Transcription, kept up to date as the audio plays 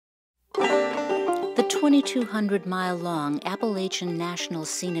2,200-mile-long Appalachian National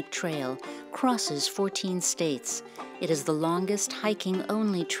Scenic Trail crosses 14 states. It is the longest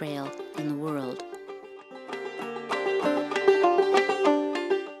hiking-only trail in the world.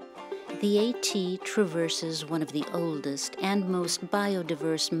 The AT traverses one of the oldest and most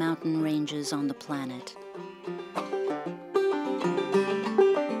biodiverse mountain ranges on the planet.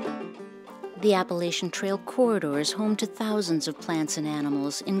 The Appalachian Trail corridor is home to thousands of plants and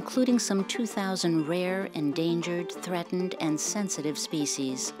animals, including some 2,000 rare, endangered, threatened, and sensitive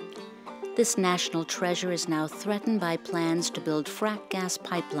species. This national treasure is now threatened by plans to build frack gas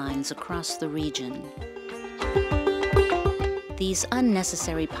pipelines across the region. These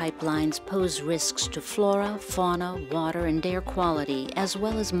unnecessary pipelines pose risks to flora, fauna, water, and air quality, as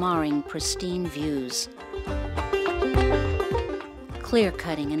well as marring pristine views.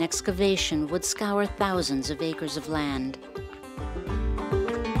 Clear-cutting and excavation would scour thousands of acres of land.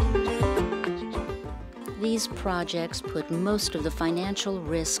 These projects put most of the financial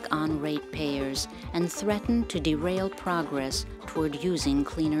risk on ratepayers and threaten to derail progress toward using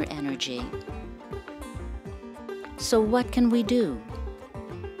cleaner energy. So what can we do?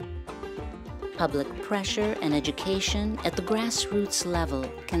 Public pressure and education at the grassroots level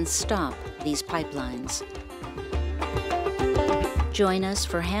can stop these pipelines. Join us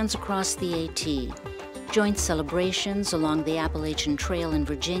for Hands Across the AT, joint celebrations along the Appalachian Trail in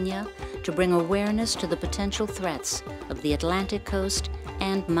Virginia to bring awareness to the potential threats of the Atlantic Coast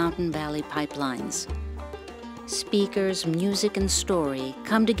and Mountain Valley pipelines. Speakers, music, and story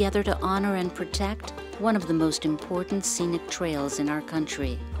come together to honor and protect one of the most important scenic trails in our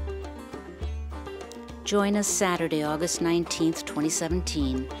country. Join us Saturday, August 19th,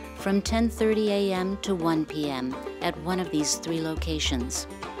 2017, from 10:30 a.m. to 1 p.m. at one of these three locations: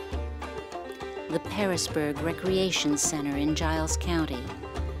 the Pearisburg Recreation Center in Giles County,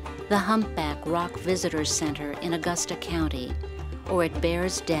 the Humpback Rock Visitor Center in Augusta County, or at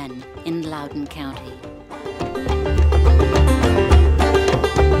Bear's Den in Loudoun County.